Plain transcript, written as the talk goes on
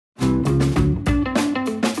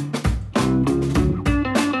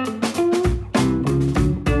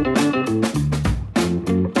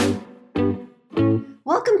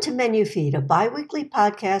to Menu Feed, a biweekly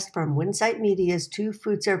podcast from Winsight Media's two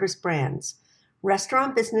food service brands,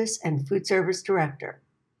 Restaurant Business and Food Service Director.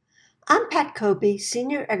 I'm Pat Kobe,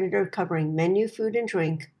 Senior Editor covering menu, food, and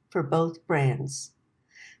drink for both brands.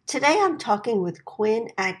 Today I'm talking with Quinn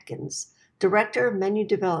Atkins, Director of Menu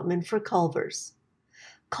Development for Culver's.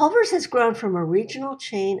 Culver's has grown from a regional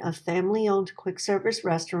chain of family-owned quick-service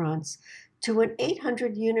restaurants to an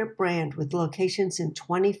 800-unit brand with locations in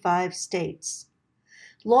 25 states.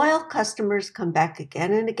 Loyal customers come back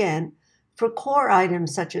again and again for core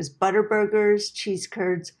items such as butter burgers, cheese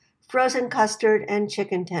curds, frozen custard, and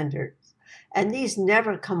chicken tenders, and these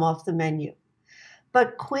never come off the menu.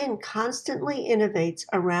 But Quinn constantly innovates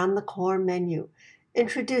around the core menu,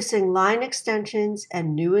 introducing line extensions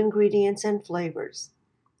and new ingredients and flavors.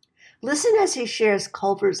 Listen as he shares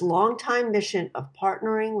Culver's longtime mission of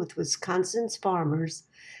partnering with Wisconsin's farmers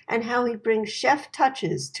and how he brings chef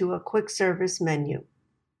touches to a quick service menu.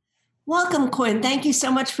 Welcome, Quinn. Thank you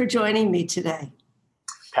so much for joining me today.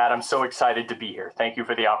 Pat, I'm so excited to be here. Thank you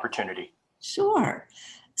for the opportunity. Sure.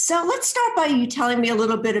 So let's start by you telling me a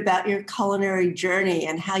little bit about your culinary journey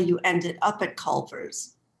and how you ended up at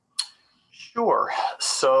Culver's. Sure.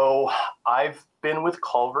 So I've been with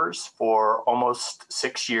Culver's for almost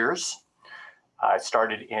 6 years. I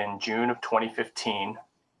started in June of 2015,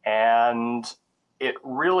 and it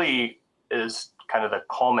really is kind of the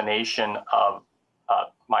culmination of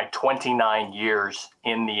my 29 years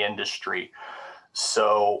in the industry.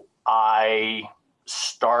 So I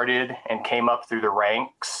started and came up through the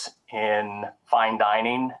ranks in fine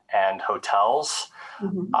dining and hotels.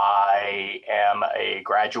 Mm-hmm. I am a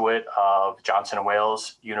graduate of Johnson &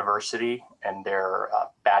 Wales University and their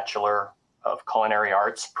Bachelor of Culinary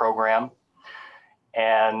Arts program,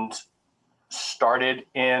 and started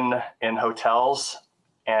in hotels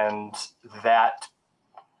and that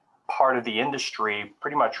part of the industry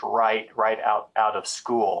pretty much right out of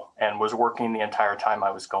school, and was working the entire time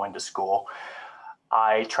I was going to school.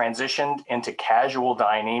 I transitioned into casual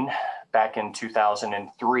dining back in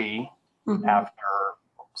 2003 after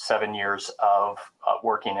 7 years of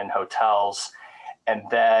working in hotels, and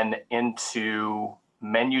then into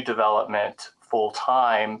menu development full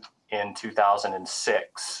time in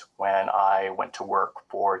 2006 when I went to work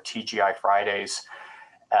for TGI Fridays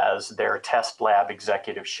as their test lab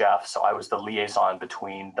executive chef. So I was the liaison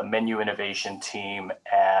between the menu innovation team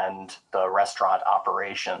and the restaurant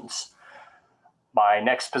operations. My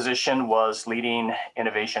next position was leading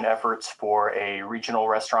innovation efforts for a regional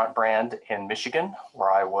restaurant brand in Michigan,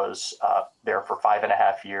 where I was there for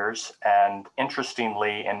 5.5 years. And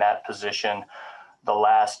interestingly, in that position, the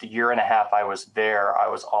last year and a half I was there, I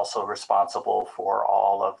was also responsible for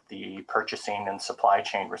all of the purchasing and supply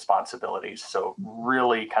chain responsibilities. So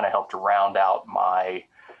really kind of helped round out my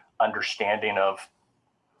understanding of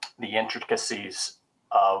the intricacies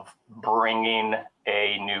of bringing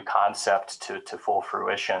a new concept to full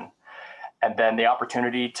fruition. And then the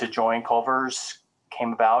opportunity to join Culver's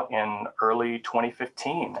came about in early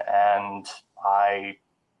 2015. And I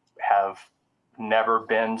have never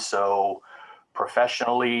been so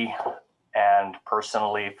professionally and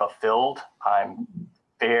personally fulfilled. I'm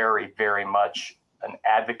very, very much an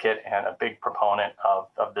advocate and a big proponent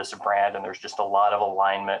of this brand. And there's just a lot of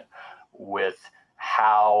alignment with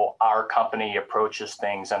how our company approaches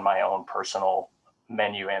things and my own personal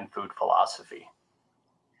menu and food philosophy.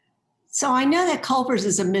 So I know that Culver's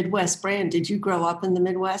is a Midwest brand. Did you grow up in the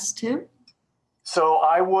Midwest too? So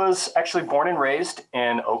I was actually born and raised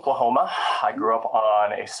in Oklahoma. I grew up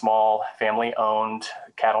on a small family-owned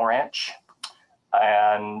cattle ranch,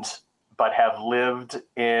 but have lived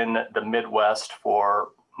in the Midwest for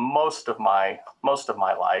most of my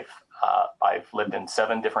life. I've lived in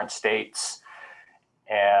 7 different states,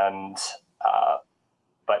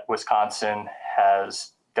 but Wisconsin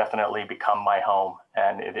has definitely become my home,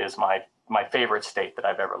 and it is my favorite state that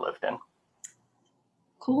I've ever lived in.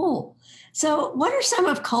 Cool. So what are some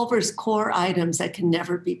of Culver's core items that can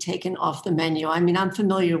never be taken off the menu? I mean, I'm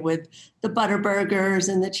familiar with the butter burgers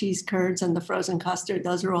and the cheese curds and the frozen custard.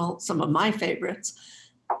 Those are all some of my favorites.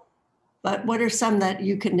 But what are some that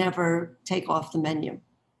you could never take off the menu?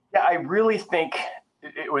 Yeah, I really think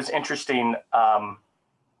it was interesting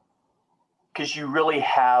because you really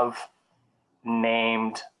have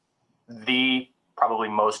named the probably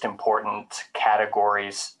most important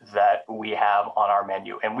categories that we have on our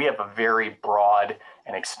menu. And we have a very broad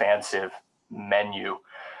and expansive menu.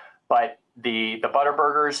 But the butter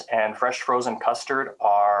burgers and fresh frozen custard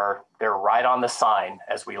they're right on the sign,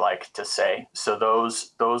 as we like to say. So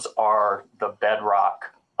those are the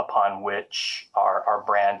bedrock upon which our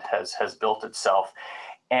brand has built itself.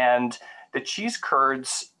 And the cheese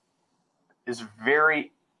curds is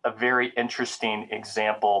a very interesting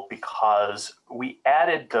example because we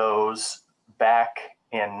added those back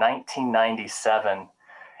in 1997,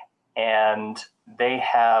 and they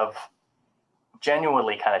have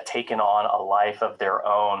genuinely kind of taken on a life of their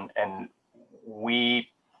own. And we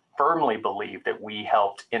firmly believe that we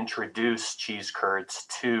helped introduce cheese curds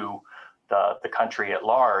to the country at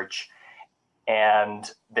large. And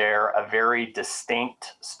they're a very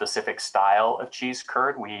distinct, specific style of cheese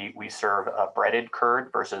curd. We serve a breaded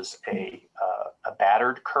curd versus a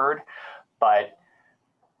battered curd, but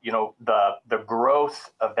the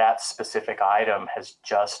growth of that specific item has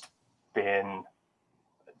just been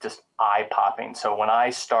just eye-popping. So when I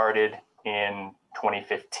started in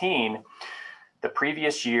 2015, the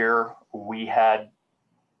previous year we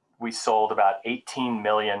sold about 18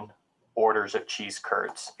 million orders of cheese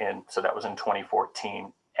curds, and so that was in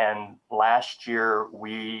 2014. And last year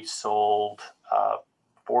we sold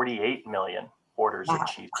 48 million orders of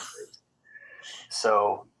cheese curds.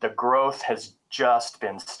 So the growth has just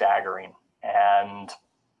been staggering, and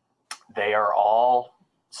they are all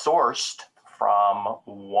sourced from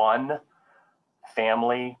one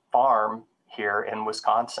family farm here in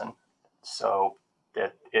Wisconsin. So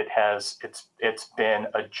it's been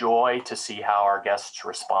a joy to see how our guests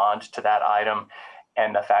respond to that item,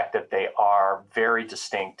 and the fact that they are very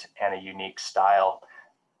distinct and a unique style.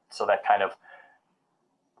 So that kind of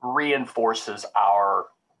reinforces our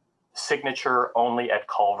signature only at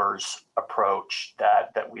Culver's approach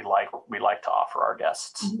that we like to offer our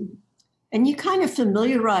guests. Mm-hmm. And you kind of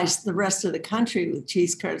familiarized the rest of the country with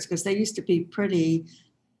cheese curds because they used to be pretty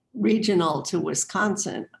regional to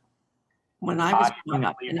Wisconsin when I was growing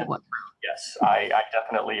up. Anyway. Yes, I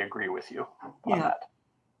definitely agree with you on that.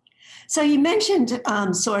 So you mentioned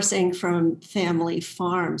sourcing from family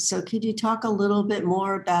farms. So could you talk a little bit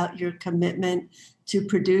more about your commitment to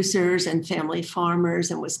producers and family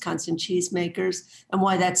farmers and Wisconsin cheesemakers and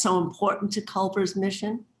why that's so important to Culver's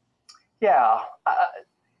mission? Yeah,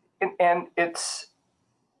 and it's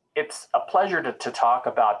a pleasure to talk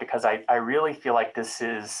about, because I really feel like this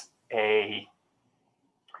is a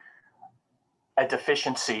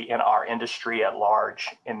deficiency in our industry at large,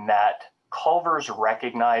 in that Culver's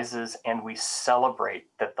recognizes and we celebrate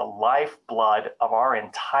that the lifeblood of our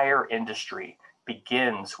entire industry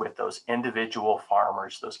begins with those individual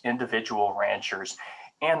farmers, those individual ranchers,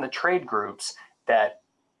 and the trade groups that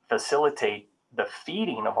facilitate the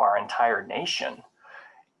feeding of our entire nation.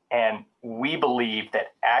 And we believe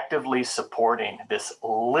that actively supporting this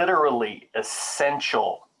literally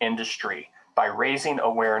essential industry by raising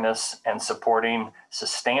awareness and supporting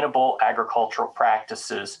sustainable agricultural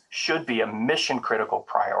practices should be a mission critical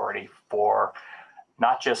priority for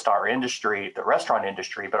not just our industry, the restaurant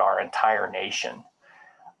industry, but our entire nation.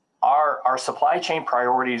 Our supply chain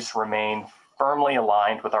priorities remain firmly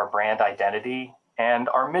aligned with our brand identity and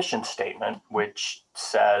our mission statement, which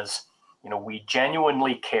says, we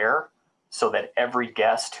genuinely care so that every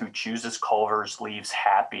guest who chooses Culver's leaves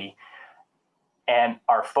happy. And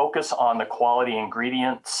our focus on the quality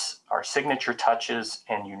ingredients, our signature touches,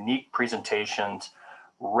 and unique presentations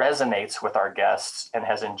resonates with our guests and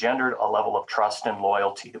has engendered a level of trust and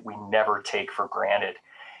loyalty that we never take for granted.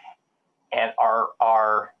 And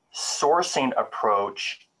our sourcing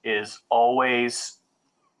approach is always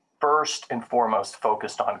first and foremost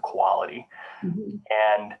focused on quality. Mm-hmm.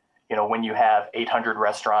 And when you have 800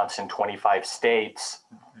 restaurants in 25 states,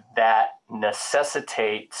 that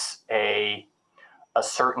necessitates a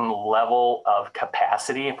certain level of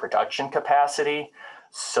capacity and production capacity.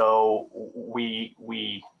 So we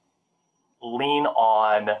lean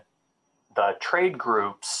on the trade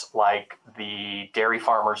groups like the Dairy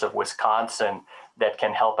Farmers of Wisconsin that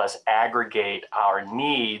can help us aggregate our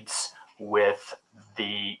needs with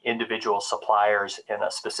the individual suppliers in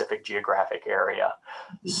a specific geographic area.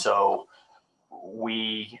 Mm-hmm. So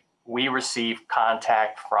we receive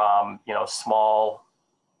contact from small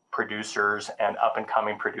producers and up and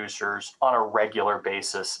coming producers on a regular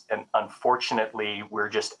basis, and unfortunately we're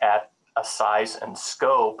just at a size and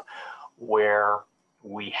scope where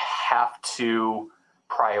we have to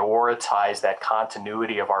prioritize that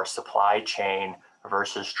continuity of our supply chain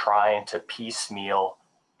versus trying to piecemeal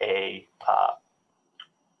a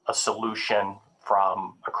solution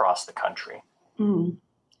from across the country. Mm.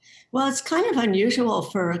 Well, it's kind of unusual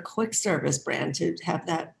for a quick service brand to have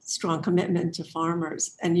that strong commitment to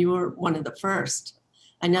farmers, and you were one of the first.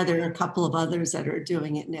 I know there are a couple of others that are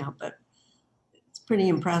doing it now, but it's pretty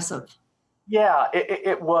impressive. Yeah,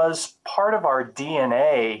 it was part of our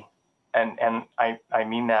DNA, and I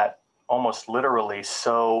mean that almost literally.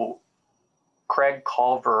 So Craig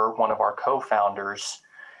Culver, one of our co-founders,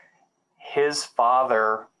 his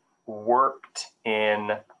father worked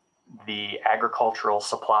in the agricultural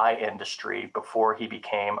supply industry before he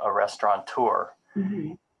became a restaurateur.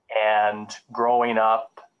 Mm-hmm. And growing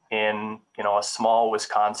up in, a small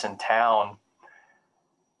Wisconsin town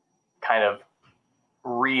kind of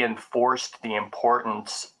reinforced the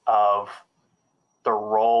importance of the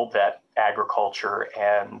role that agriculture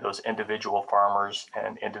and those individual farmers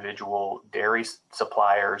and individual dairy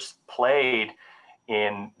suppliers played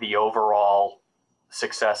in the overall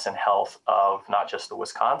success and health of not just the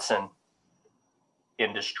Wisconsin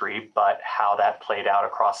industry, but how that played out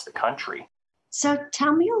across the country. So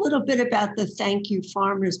tell me a little bit about the Thank You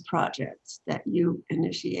Farmers projects that you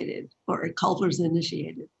initiated or Culver's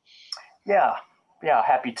initiated. Yeah,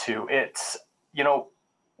 happy to. It's,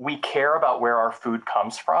 we care about where our food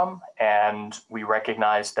comes from, and we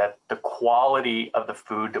recognize that the quality of the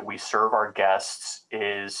food that we serve our guests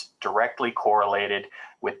is directly correlated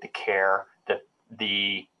with the care that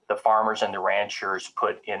the farmers and the ranchers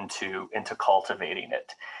put into cultivating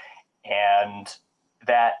it. And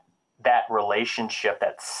that relationship,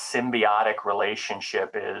 that symbiotic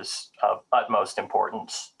relationship, is of utmost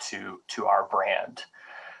importance to our brand.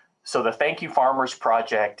 So the Thank You Farmers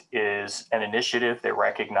Project is an initiative that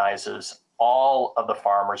recognizes all of the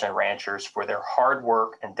farmers and ranchers for their hard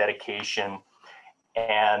work and dedication.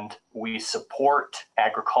 And we support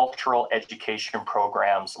agricultural education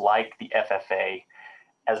programs like the FFA,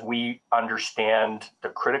 as we understand the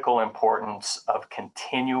critical importance of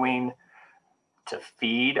continuing to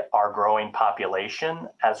feed our growing population,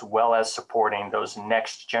 as well as supporting those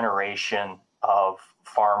next generation of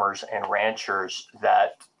farmers and ranchers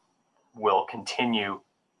that will continue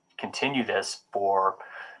this for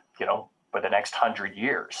the next 100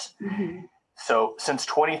 years. Mm-hmm. So since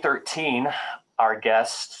 2013, our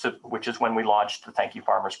guests, which is when we launched the Thank You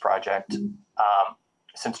Farmers Project,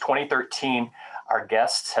 since 2013, our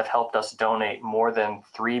guests have helped us donate more than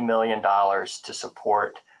 $3 million to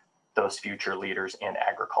support those future leaders in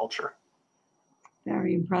agriculture.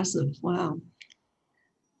 Very impressive. Wow.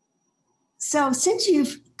 So since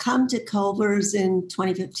you've come to Culver's in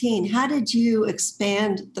 2015, how did you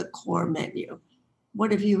expand the core menu?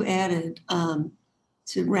 What have you added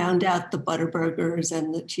to round out the butter burgers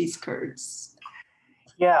and the cheese curds?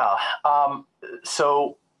 Yeah.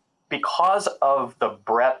 So because of the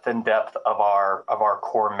breadth and depth of our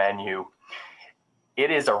core menu, it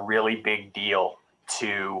is a really big deal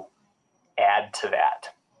to add to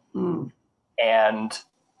that. And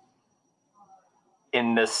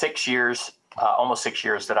in the almost 6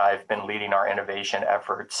 years that I've been leading our innovation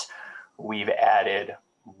efforts, we've added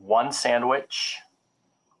one sandwich,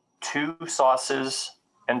 two sauces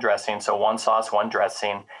and dressing, so one sauce, one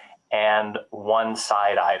dressing, and one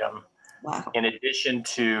side item. Wow. In addition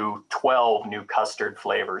to 12 new custard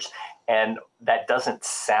flavors. And that doesn't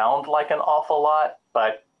sound like an awful lot,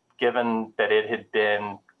 but given that it had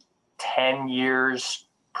been 10 years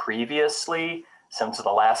previously since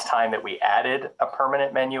the last time that we added a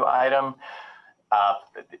permanent menu item,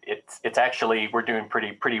 it's actually, we're doing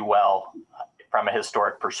pretty well from a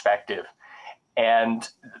historic perspective. And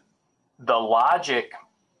the logic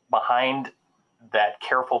behind that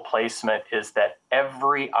careful placement is that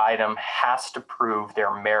every item has to prove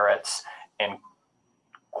their merits and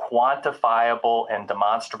quantifiable and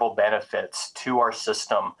demonstrable benefits to our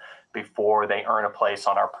system before they earn a place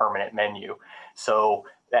on our permanent menu. So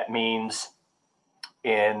that means,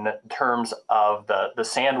 in terms of the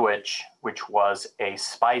sandwich, which was a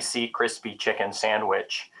spicy, crispy chicken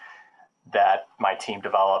sandwich that my team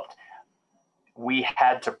developed, we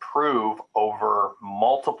had to prove over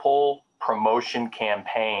multiple promotion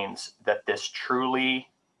campaigns that this truly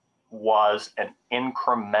was an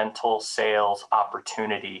incremental sales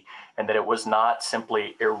opportunity, and that it was not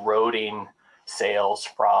simply eroding sales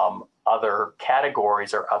from other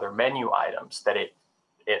categories or other menu items, that it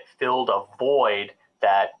filled a void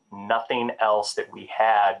that nothing else that we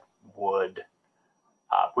had would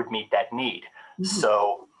meet that need. Mm-hmm.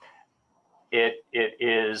 So it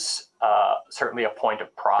is certainly a point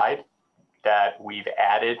of pride that we've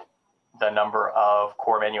added the number of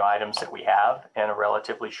core menu items that we have in a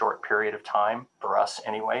relatively short period of time, for us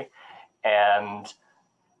anyway. And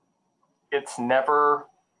it's never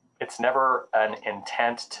an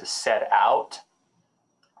intent to set out,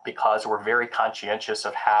 because we're very conscientious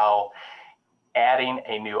of how adding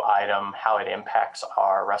a new item, how it impacts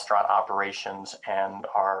our restaurant operations and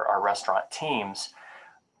our restaurant teams.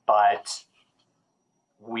 But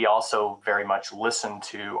we also very much listen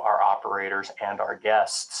to our operators and our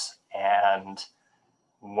guests. And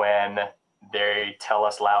when they tell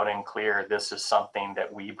us loud and clear, this is something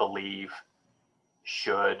that we believe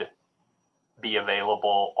should be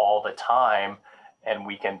available all the time, and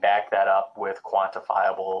we can back that up with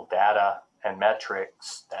quantifiable data and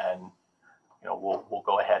metrics, then we'll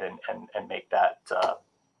go ahead and make that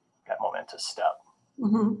momentous step.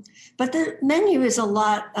 Mm-hmm. But the menu is a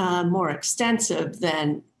lot more extensive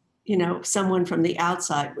than someone from the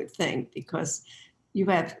outside would think, because you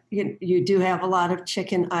do have a lot of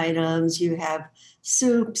chicken items, you have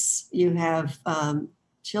soups, you have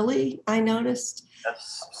chili, I noticed.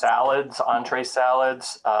 Yes, salads, entree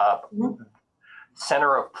salads, Mm-hmm.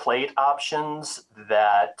 center of plate options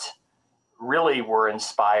that really were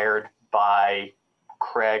inspired by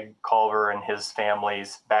Craig Culver and his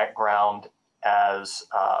family's background as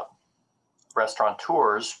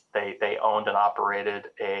restaurateurs. They owned and operated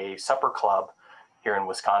a supper club here in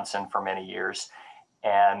Wisconsin for many years.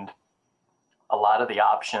 And a lot of the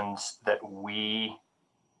options that we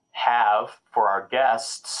have for our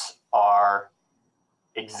guests are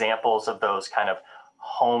examples of those kind of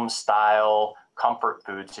home style comfort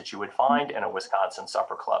foods that you would find in a Wisconsin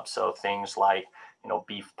supper club. So things like,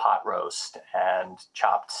 beef pot roast and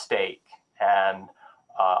chopped steak, and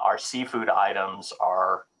our seafood items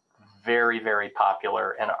are very, very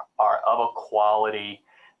popular and are of a quality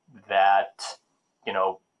that,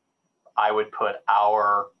 I would put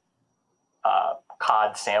our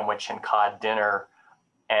cod sandwich and cod dinner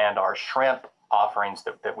and our shrimp offerings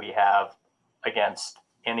that we have against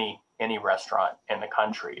any restaurant in the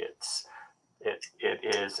country. It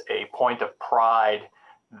is a point of pride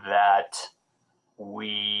that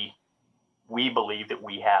we believe that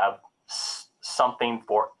we have something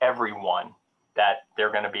for everyone that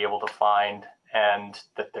they're going to be able to find, and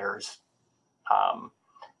that there's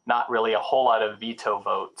not really a whole lot of veto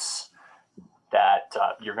votes that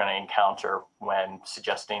you're going to encounter when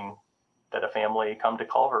suggesting that a family come to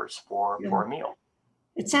Culver's for a meal.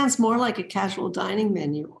 It sounds more like a casual dining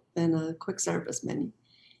menu than a quick service menu.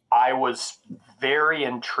 I was very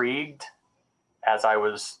intrigued as I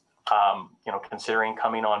was, considering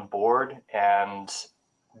coming on board, and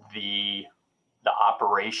the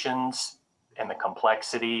operations and the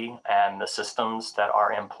complexity and the systems that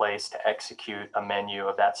are in place to execute a menu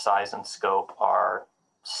of that size and scope are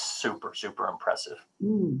super, super impressive.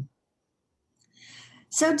 Mm.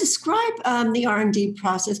 So describe the R&D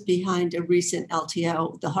process behind a recent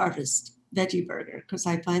LTO, the Harvest Veggie Burger, because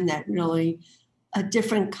I find that really a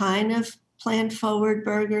different kind of plant-forward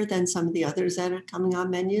burger than some of the others that are coming on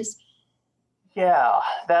menus. Yeah,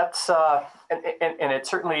 that's and it's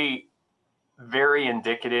certainly very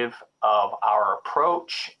indicative of our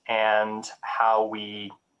approach and how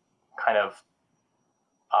we kind of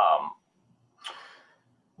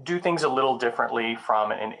do things a little differently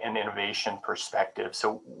from an innovation perspective.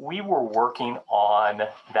 So we were working on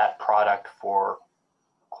that product for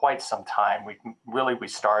quite some time. We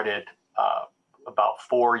started about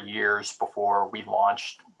 4 years before we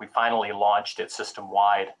launched. We finally launched it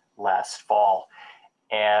system-wide last fall,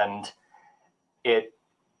 and it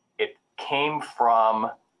came from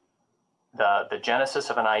the genesis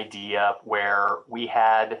of an idea where we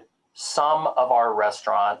had some of our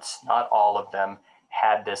restaurants, not all of them,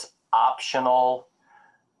 had this optional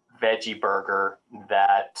veggie burger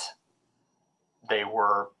that they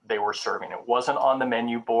were serving. It wasn't on the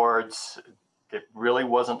menu boards. It really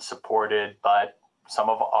wasn't supported, but some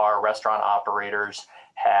of our restaurant operators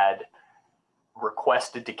had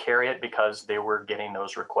requested to carry it because they were getting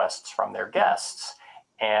those requests from their guests.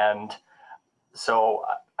 And so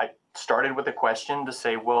I started with a question to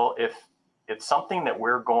say, well, if it's something that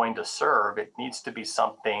we're going to serve, it needs to be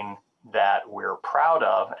something that we're proud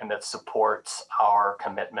of and that supports our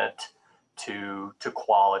commitment to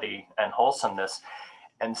quality and wholesomeness.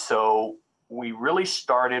 And so we really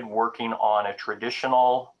started working on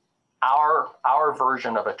our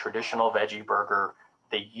version of a traditional veggie burger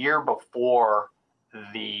the year before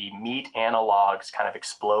the meat analogs kind of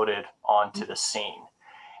exploded onto the scene.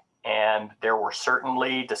 And there were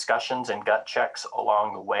certainly discussions and gut checks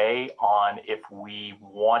along the way on if we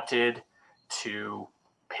wanted to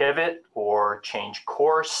pivot or change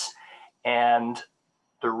course. And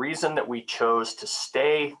the reason that we chose to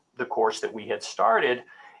stay the course that we had started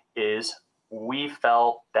is we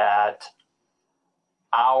felt that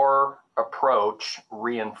our approach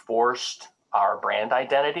reinforced our brand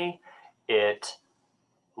identity. It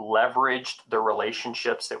leveraged the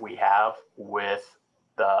relationships that we have with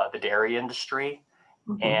the dairy industry,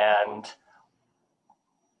 mm-hmm. and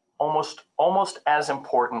almost as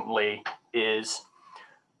importantly is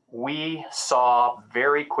we saw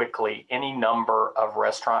very quickly any number of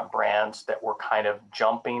restaurant brands that were kind of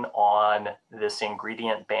jumping on this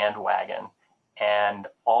ingredient bandwagon and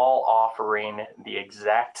all offering the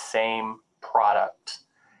exact same product.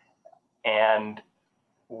 And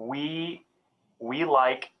we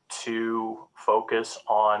like to focus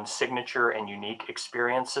on signature and unique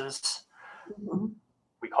experiences. Mm-hmm.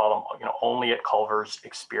 We call them, only at Culver's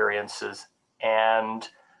experiences. And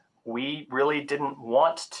we really didn't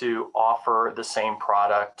want to offer the same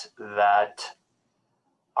product that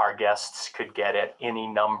our guests could get at any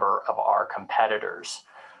number of our competitors.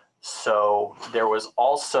 So there was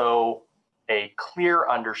also a clear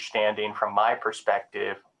understanding from my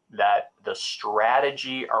perspective that the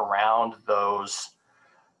strategy around those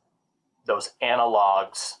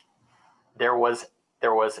analogs, there was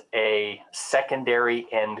a secondary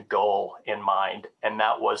end goal in mind, and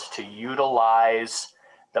that was to utilize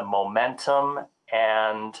the momentum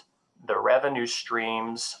and the revenue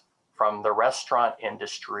streams from the restaurant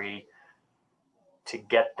industry to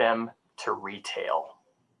get them to retail.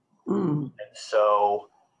 Mm. And so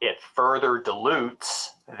it further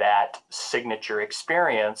dilutes that signature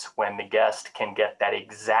experience when the guest can get that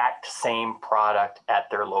exact same product at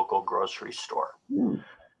their local grocery store. Mm.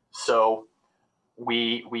 So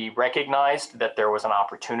we recognized that there was an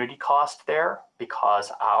opportunity cost there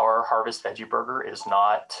because our Harvest Veggie Burger is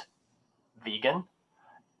not vegan,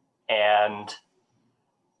 and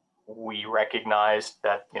we recognized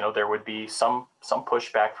that there would be some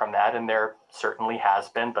pushback from that, and there certainly has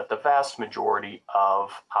been. But the vast majority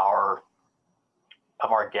of our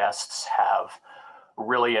guests have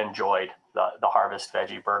really enjoyed the Harvest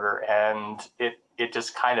Veggie Burger, and it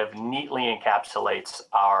just kind of neatly encapsulates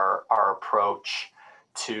our approach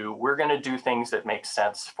to, we're going to do things that make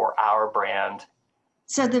sense for our brand.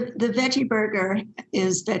 So the veggie burger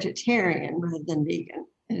is vegetarian rather than vegan.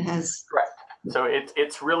 It has Correct. So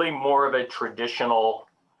it's really more of a traditional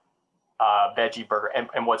veggie burger.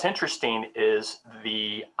 And what's interesting is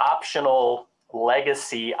the optional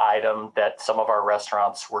legacy item that some of our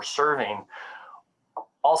restaurants were serving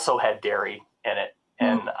also had dairy in it.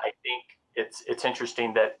 And I think it's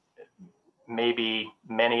interesting that maybe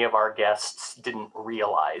many of our guests didn't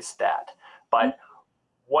realize that. But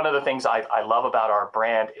one of the things I love about our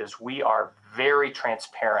brand is we are very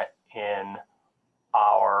transparent in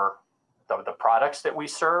the products that we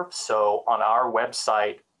serve. So on our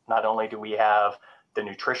website, not only do we have the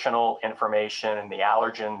nutritional information and the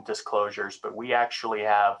allergen disclosures, but we actually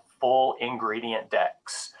have full ingredient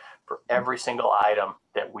decks for every single item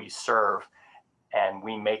that we serve. And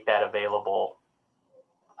we make that available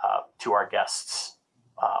to our guests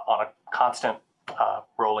on a constant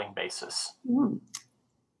rolling basis.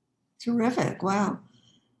 Terrific. Wow.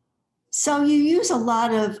 So you use a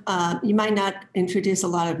lot of, you might not introduce a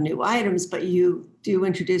lot of new items, but you do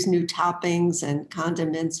introduce new toppings and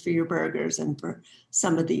condiments for your burgers and for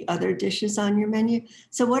some of the other dishes on your menu.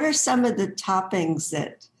 So what are some of the toppings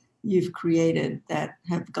that you've created that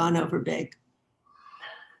have gone over big?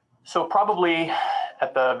 So probably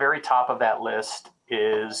at the very top of that list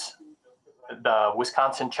is the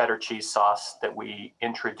Wisconsin cheddar cheese sauce that we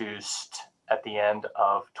introduced at the end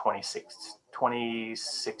of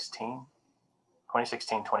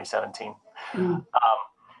 2017.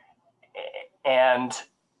 And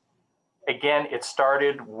again, it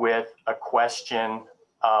started with a question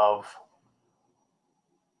of,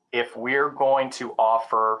 if we're going to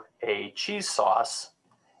offer a cheese sauce,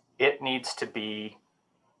 it needs to be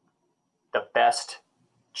the best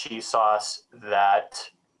cheese sauce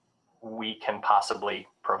that we can possibly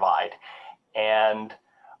provide. And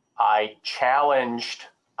I challenged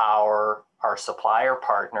our supplier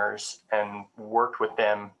partners and worked with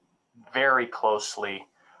them very closely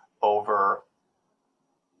over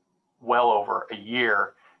well over a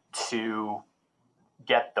year to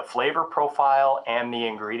get the flavor profile and the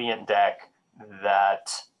ingredient deck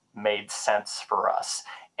that made sense for us.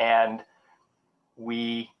 And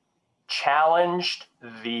we challenged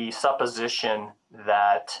the supposition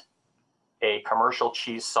that a commercial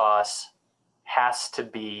cheese sauce has to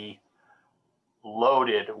be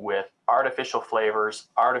loaded with artificial flavors,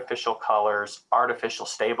 artificial colors, artificial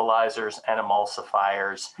stabilizers, and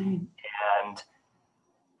emulsifiers, and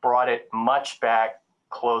brought it much back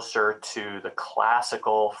closer to the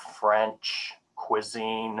classical French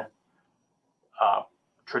cuisine,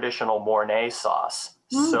 traditional Mornay sauce.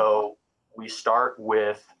 So we start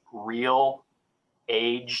with real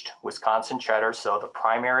aged Wisconsin cheddar. So the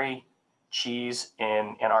primary cheese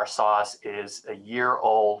in our sauce is a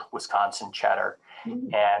year-old Wisconsin cheddar,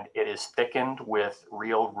 and it is thickened with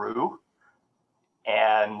real roux.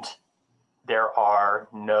 And there are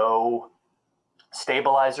no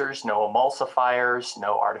stabilizers, no emulsifiers,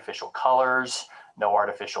 no artificial colors, no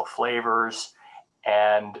artificial flavors,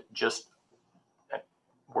 and just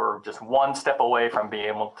we're just one step away from being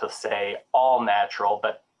able to say all natural,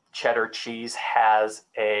 but cheddar cheese has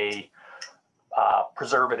a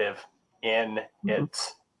preservative in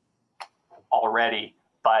it already,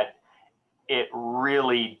 but it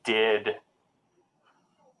really did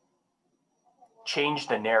change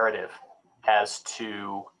the narrative as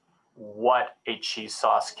to what a cheese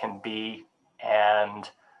sauce can be, and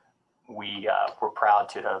we're proud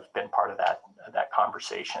to have been part of that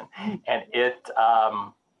conversation. And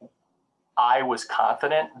I was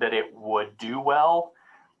confident that it would do well,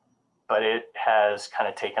 but it has kind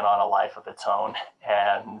of taken on a life of its own,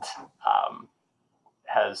 and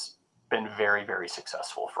has been very, very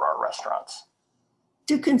successful for our restaurants.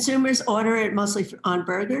 Do consumers order it mostly on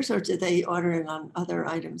burgers, or do they order it on other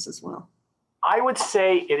items as well? I would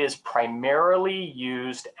say it is primarily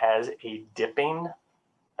used as a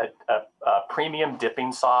premium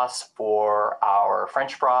dipping sauce for our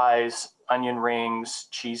French fries, onion rings,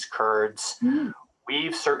 cheese curds.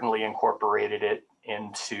 We've certainly incorporated it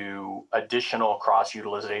into additional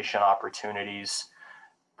cross-utilization opportunities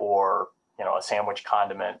for, a sandwich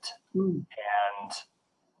condiment. And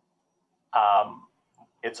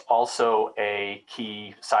it's also a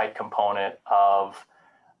key side component of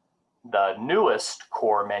the newest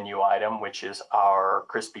core menu item, which is our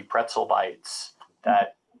crispy pretzel bites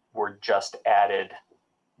that were just added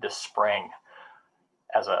this spring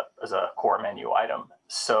as a core menu item.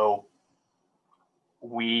 So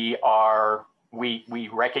we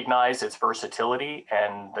recognize its versatility,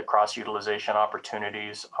 and the cross-utilization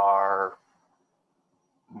opportunities are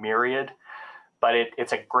myriad, but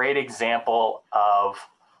it's a great example of,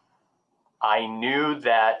 I knew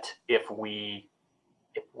that if we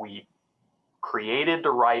created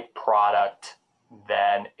the right product,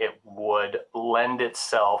 then it would lend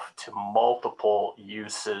itself to multiple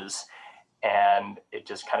uses, and it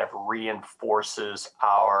just kind of reinforces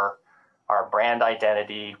our brand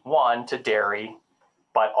identity, one, to dairy,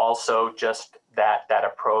 but also just that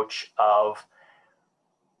approach of,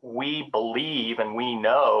 we believe and we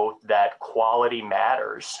know that quality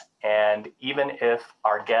matters. And even if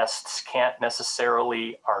our guests can't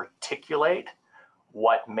necessarily articulate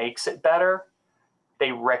what makes it better,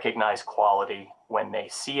 they recognize quality when they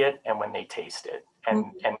see it and when they taste it.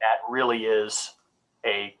 And that really is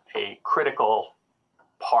a critical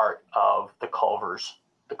part of the Culver's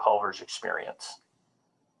experience.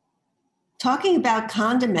 Talking about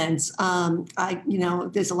condiments,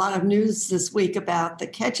 there's a lot of news this week about the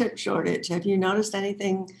ketchup shortage. Have you noticed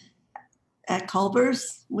anything at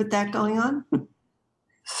Culver's with that going on?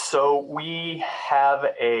 So we have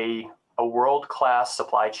a world-class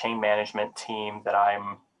supply chain management team that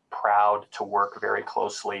I'm proud to work very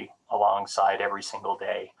closely alongside every single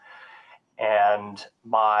day. And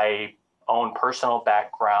my own personal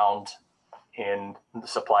background in the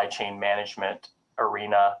supply chain management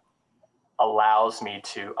arena allows me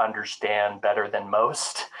to understand better than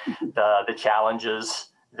most the challenges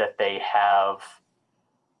that they have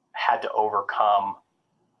had to overcome,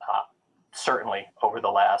 certainly over the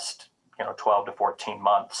last 12 to 14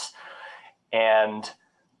 months. And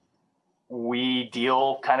we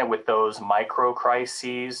deal kind of with those micro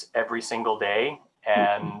crises every single day,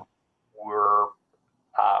 and we're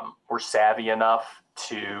savvy enough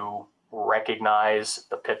to recognize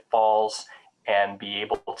the pitfalls and be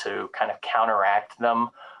able to kind of counteract them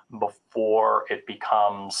before it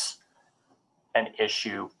becomes an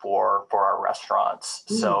issue for our restaurants.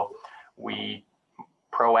 So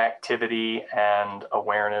proactivity and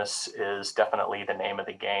awareness is definitely the name of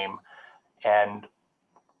the game. And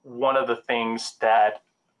one of the things that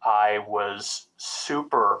I was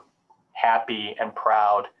super happy and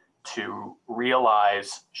proud to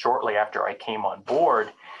realize shortly after I came on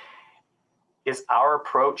board is our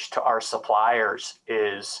approach to our suppliers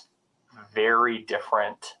is very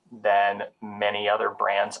different than many other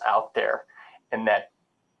brands out there, and that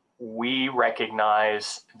we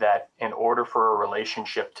recognize that in order for a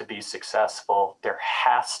relationship to be successful, there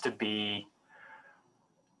has to be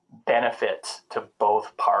benefit to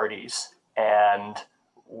both parties. And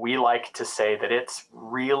we like to say that it's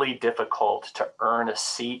really difficult to earn a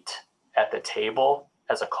seat at the table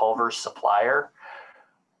as a Culver's supplier.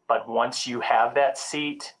 But once you have that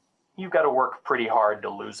seat, you've got to work pretty hard to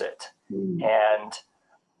lose it. And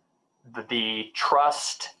the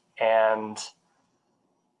trust and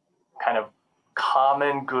kind of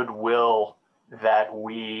common goodwill that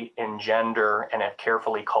we engender and have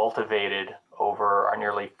carefully cultivated over our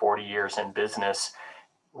nearly 40 years in business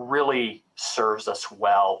really serves us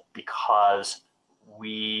well, because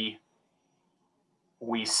we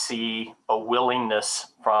see a willingness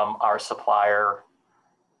from our supplier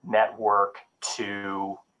network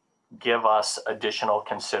to give us additional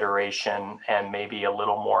consideration and maybe a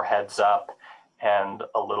little more heads up and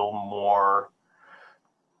a little more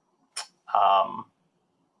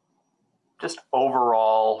just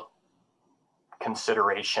overall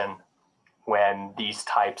consideration when these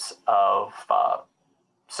types of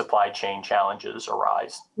supply chain challenges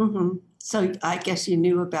arise. Mm-hmm. So I guess you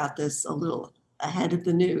knew about this a little ahead of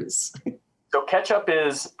the news. So ketchup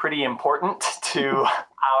is pretty important to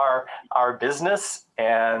our business,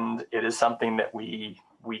 and it is something that we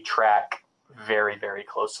track very, very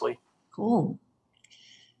closely. Cool.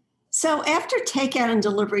 So after takeout and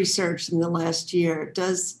delivery surged in the last year,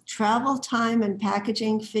 does travel time and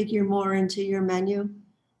packaging figure more into your menu?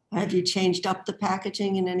 Have you changed up the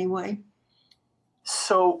packaging in any way?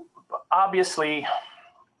 So obviously,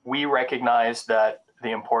 we recognize that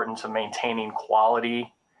the importance of maintaining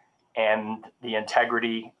quality and the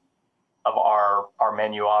integrity of our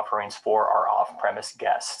menu offerings for our off-premise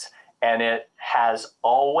guests. And it has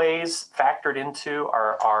always factored into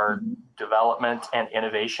our development and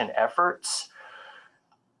innovation efforts.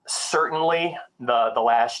 Certainly, the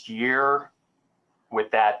last year, with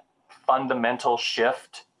that fundamental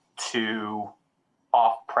shift to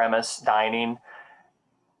off-premise dining,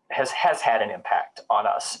 has had an impact on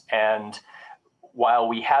us. And while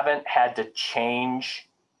we haven't had to change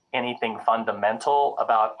anything fundamental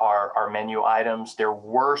about our menu items, there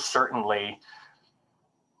were certainly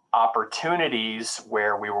opportunities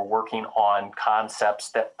where we were working on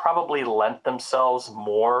concepts that probably lent themselves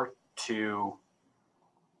more to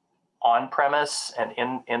on-premise and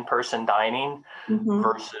in-person dining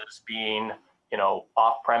versus being,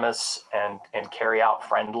 off-premise and carry-out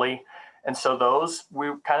friendly. And so those we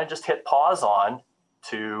kind of just hit pause on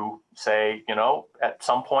to say, at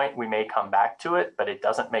some point we may come back to it, but it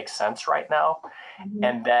doesn't make sense right now.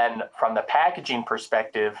 And then from the packaging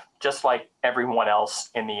perspective, just like everyone else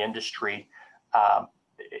in the industry,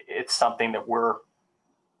 it's something that we're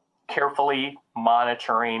carefully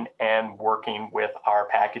monitoring and working with our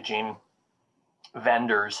packaging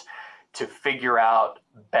vendors to figure out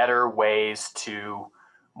better ways to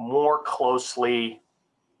more closely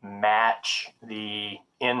match the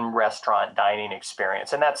in-restaurant dining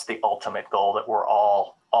experience. And that's the ultimate goal that we're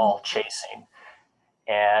all chasing.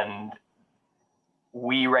 And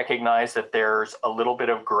we recognize that there's a little bit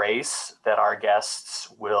of grace that our guests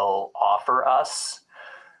will offer us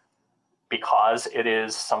because it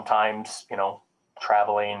is sometimes,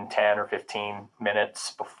 traveling 10 or 15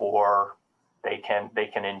 minutes before they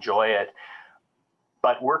can enjoy it.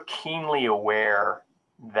 But we're keenly aware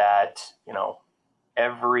that,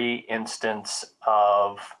 every instance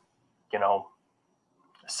of,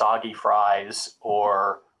 soggy fries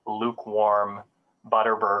or lukewarm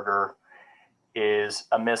Butterburger is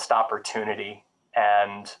a missed opportunity.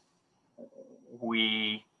 And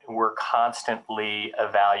we're constantly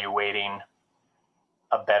evaluating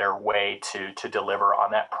a better way to deliver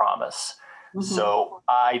on that promise. So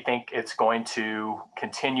I think it's going to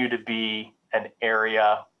continue to be an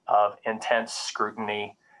area of intense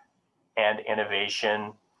scrutiny and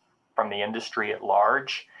innovation from the industry at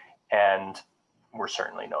large, and we're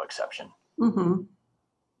certainly no exception.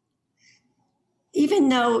 Even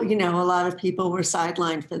though, a lot of people were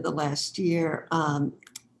sidelined for the last year,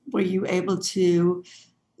 were you able to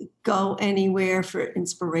go anywhere for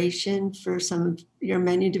inspiration for some of your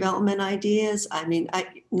menu development ideas? I mean,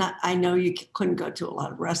 I know you couldn't go to a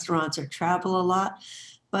lot of restaurants or travel a lot,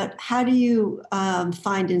 but how do you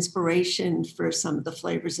find inspiration for some of the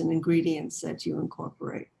flavors and ingredients that you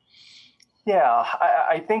incorporate? Yeah,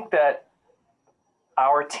 I think that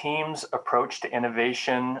our team's approach to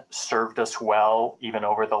innovation served us well even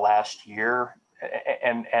over the last year.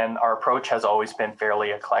 And our approach has always been fairly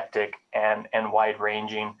eclectic and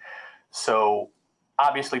wide-ranging. So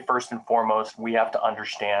obviously, first and foremost, we have to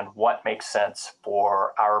understand what makes sense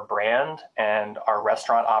for our brand and our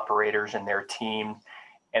restaurant operators and their team,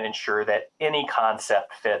 and ensure that any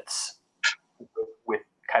concept fits with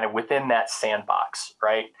kind of within that sandbox,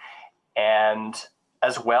 right? And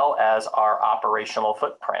as well as our operational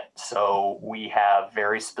footprint. So we have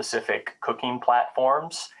very specific cooking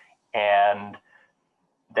platforms and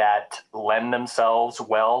that lend themselves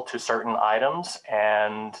well to certain items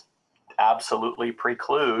and absolutely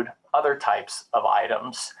preclude other types of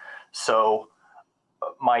items. So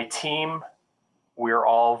my team, we're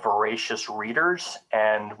all voracious readers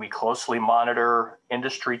and we closely monitor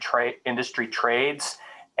industry trades.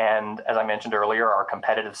 And as I mentioned earlier, our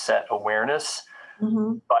competitive set awareness.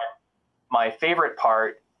 But my favorite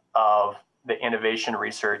part of the innovation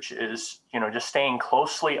research is, just staying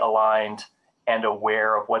closely aligned and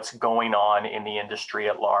aware of what's going on in the industry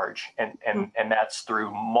at large. And that's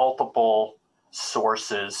through multiple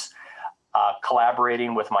sources,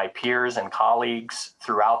 collaborating with my peers and colleagues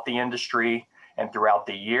throughout the industry and throughout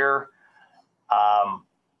the year.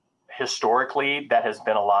 Historically, that has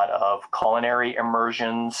been a lot of culinary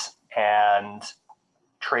immersions and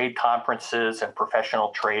trade conferences and professional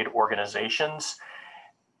trade organizations,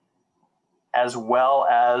 as well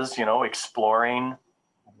as, exploring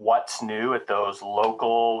what's new at those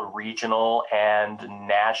local, regional, and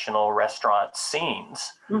national restaurant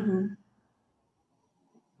scenes. Mm-hmm.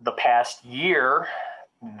 The past year,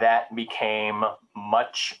 that became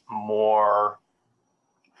much more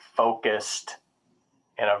focused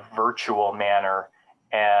in a virtual manner,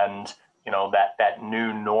 and that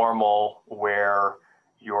new normal where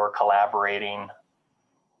you're collaborating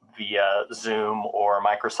via Zoom or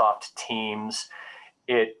Microsoft Teams,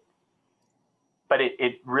 but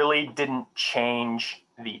it really didn't change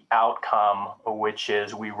the outcome, which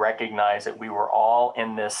is we recognize that we were all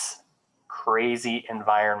in this crazy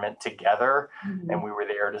environment together, Mm-hmm. and we were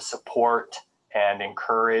there to support and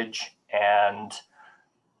encourage and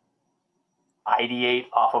ideate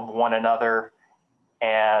off of one another.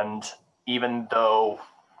 And even though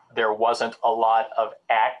there wasn't a lot of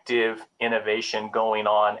active innovation going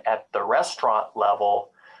on at the restaurant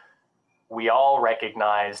level, we all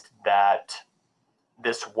recognized that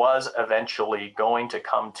this was eventually going to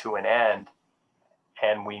come to an end,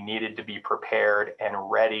 and we needed to be prepared and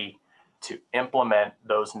ready to implement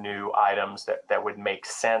those new items that would make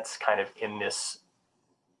sense kind of in this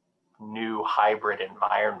new hybrid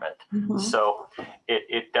environment. Mm-hmm. So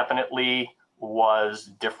it definitely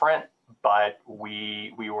was different, but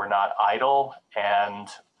we were not idle, and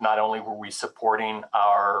not only were we supporting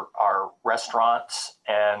our restaurants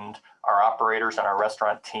and our operators and our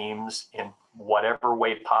restaurant teams in whatever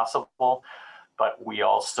way possible, but we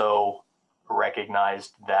also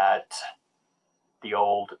recognized that the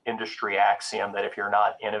old industry axiom that if you're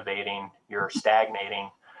not innovating, you're stagnating,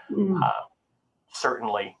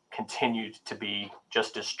 certainly continued to be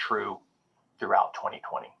just as true throughout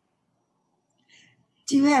 2020.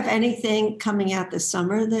 Do you have anything coming out this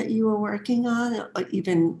summer that you are working on, or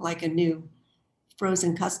even like a new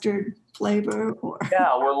frozen custard flavor? Or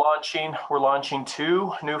Yeah, we're launching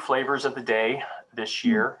 2 new flavors of the day this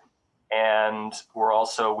year, and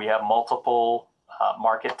we have multiple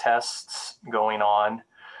market tests going on,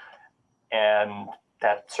 and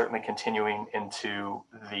that's certainly continuing into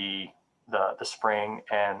the spring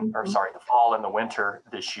and the fall and the winter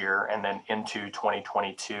this year, and then into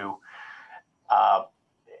 2022.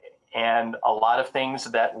 And a lot of things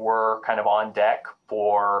that were kind of on deck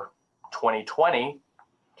for 2020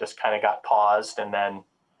 just kind of got paused and then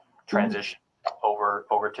transitioned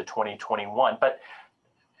over to 2021. But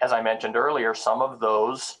as I mentioned earlier, some of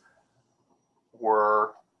those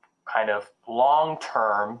were kind of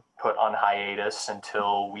long-term put on hiatus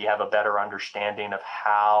until we have a better understanding of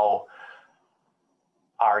how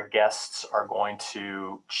our guests are going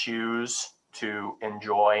to choose to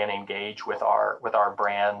enjoy and engage with our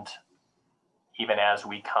brand, even as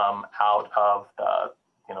we come out of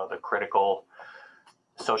the critical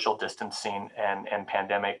social distancing and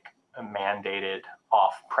pandemic mandated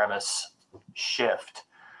off-premise shift.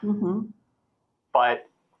 Mm-hmm. But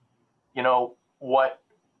what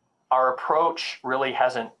our approach really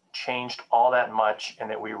hasn't changed all that much, in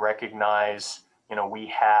that we recognize we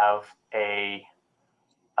have a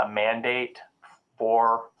mandate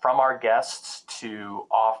from our guests to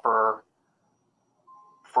offer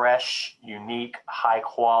fresh, unique, high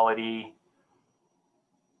quality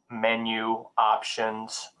menu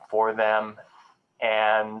options for them.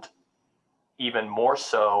 And even more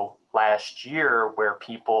so last year, where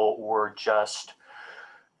people were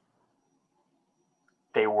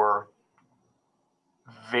they were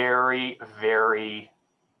very, very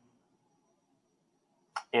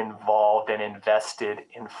involved and invested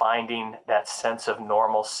in finding that sense of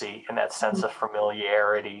normalcy and that sense of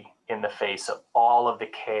familiarity in the face of all of the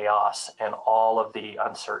chaos and all of the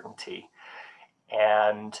uncertainty.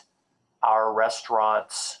 And our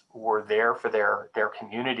restaurants were there for their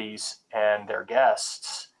communities and their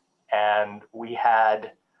guests. And we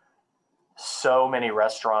had so many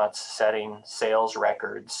restaurants setting sales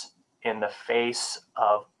records in the face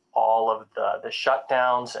of all of the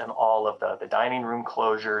shutdowns and all of the dining room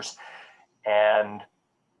closures. And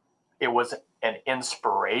it was an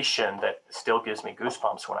inspiration that still gives me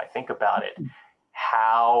goosebumps when I think about it,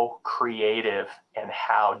 how creative and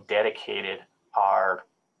how dedicated our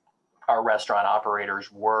restaurant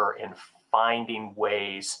operators were in finding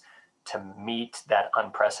ways to meet that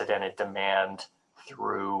unprecedented demand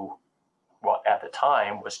through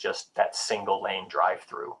time was just that single lane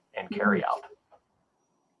drive-through and carry out.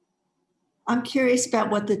 I'm curious about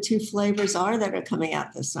what the 2 flavors are that are coming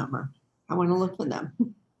out this summer. I want to look for them.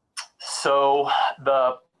 So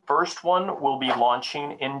the first one will be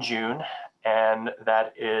launching in June, and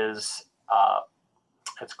that is,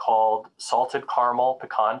 it's called Salted Caramel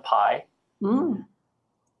Pecan Pie. Mm.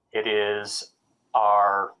 It is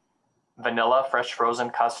our vanilla fresh frozen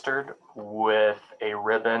custard with a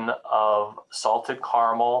ribbon of salted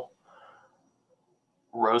caramel,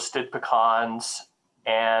 roasted pecans,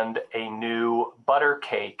 and a new butter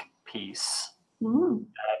cake piece that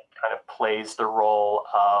kind of plays the role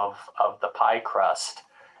of the pie crust.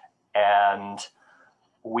 And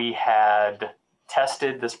we had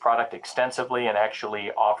tested this product extensively and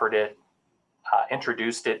actually offered it,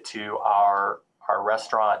 introduced it to our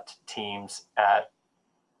restaurant teams at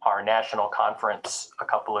our national conference a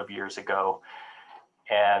couple of years ago,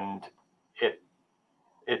 and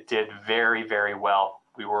it did very, very well.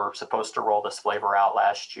 We were supposed to roll this flavor out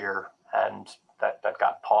last year, and that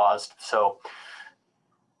got paused. So,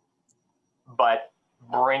 but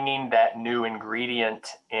bringing that new ingredient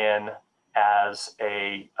in as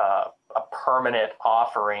a permanent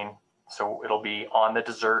offering, so it'll be on the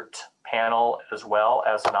dessert panel as well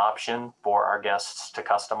as an option for our guests to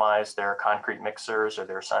customize their concrete mixers or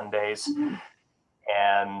their sundaes.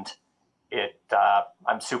 And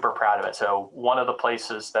I'm super proud of it. So one of the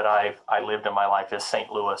places that I lived in my life is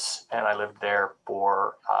St. Louis, and I lived there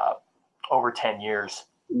for over 10 years.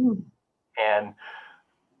 And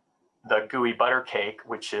the gooey butter cake,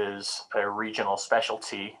 which is a regional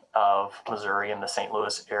specialty of Missouri in the St.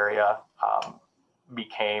 Louis area,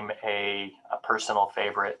 became a personal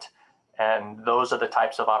favorite. And those are the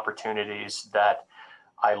types of opportunities that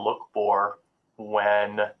I look for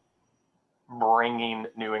when bringing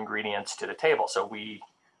new ingredients to the table. So we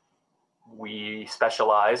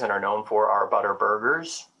specialize and are known for our butter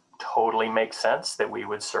burgers. Totally makes sense that we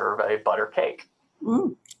would serve a butter cake.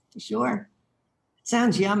 Sure.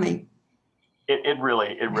 Sounds yummy. It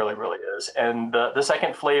really is. And the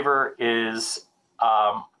second flavor is,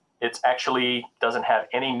 it's actually doesn't have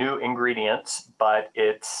any new ingredients, but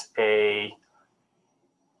it's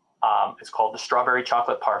called the Strawberry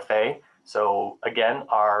Chocolate Parfait. So again,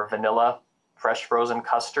 our vanilla fresh frozen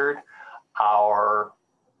custard, our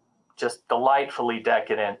just delightfully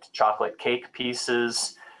decadent chocolate cake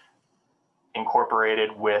pieces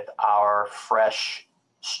incorporated with our fresh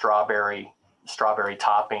strawberry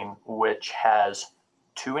topping, which has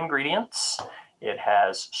 2 ingredients. It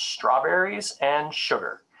has strawberries and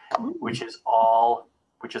sugar, which is all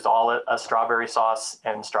a strawberry sauce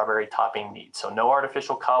and strawberry topping needs. So no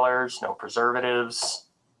artificial colors, no preservatives.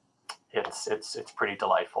 It's pretty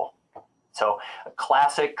delightful. So a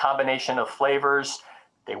classic combination of flavors.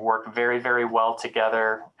 They work very, very well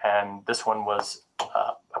together. And this one was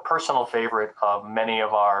a personal favorite of many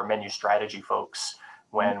of our menu strategy folks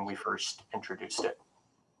when we first introduced it.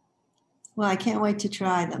 Well, I can't wait to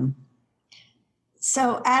try them.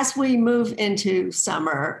 So as we move into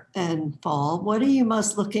summer and fall, what are you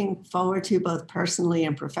most looking forward to both personally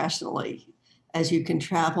and professionally as you can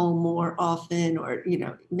travel more often or,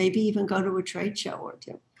 maybe even go to a trade show or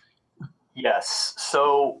 2? Yes.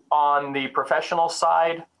 So on the professional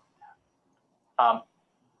side,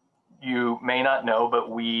 you may not know, but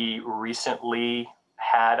we recently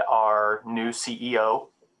had our new CEO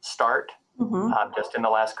start just in the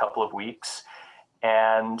last couple of weeks,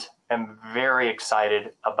 and am very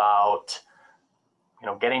excited about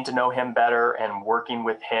getting to know him better and working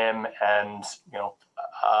with him, and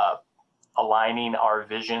aligning our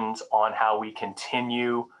visions on how we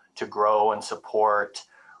continue to grow and support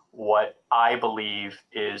what I believe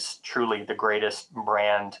is truly the greatest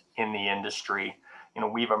brand in the industry.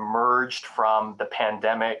 We've emerged from the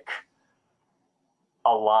pandemic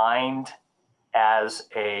aligned as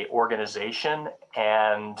a organization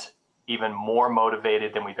and even more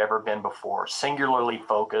motivated than we've ever been before, singularly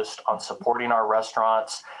focused on supporting our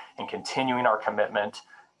restaurants and continuing our commitment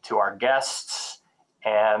to our guests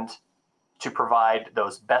and to provide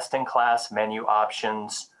those best-in-class menu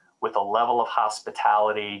options with a level of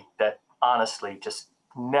hospitality that honestly just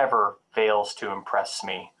never fails to impress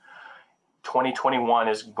me. 2021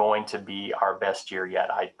 is going to be our best year yet.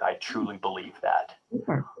 I truly believe that.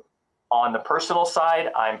 On the personal side,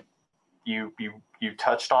 you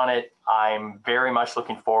touched on it. I'm very much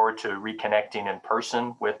looking forward to reconnecting in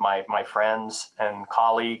person with my friends and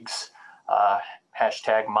colleagues,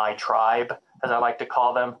 hashtag my tribe, as I like to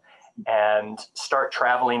call them, and start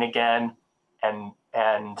traveling again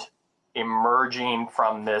and emerging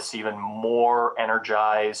from this even more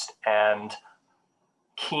energized and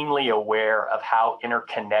keenly aware of how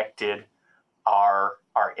interconnected our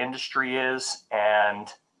industry is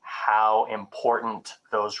and how important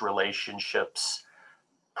those relationships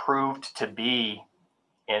proved to be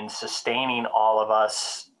in sustaining all of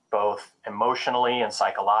us, both emotionally and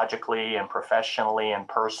psychologically and professionally and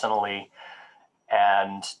personally,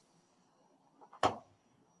 and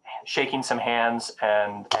shaking some hands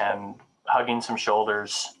and hugging some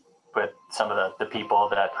shoulders with some of the people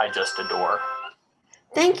that I just adore.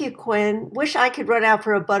 Thank you, Quinn. Wish I could run out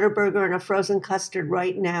for a Butterburger and a frozen custard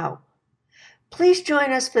right now. Please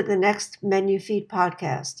join us for the next Menu Feed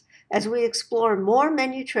podcast as we explore more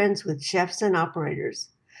menu trends with chefs and operators.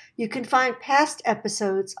 You can find past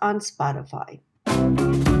episodes on Spotify.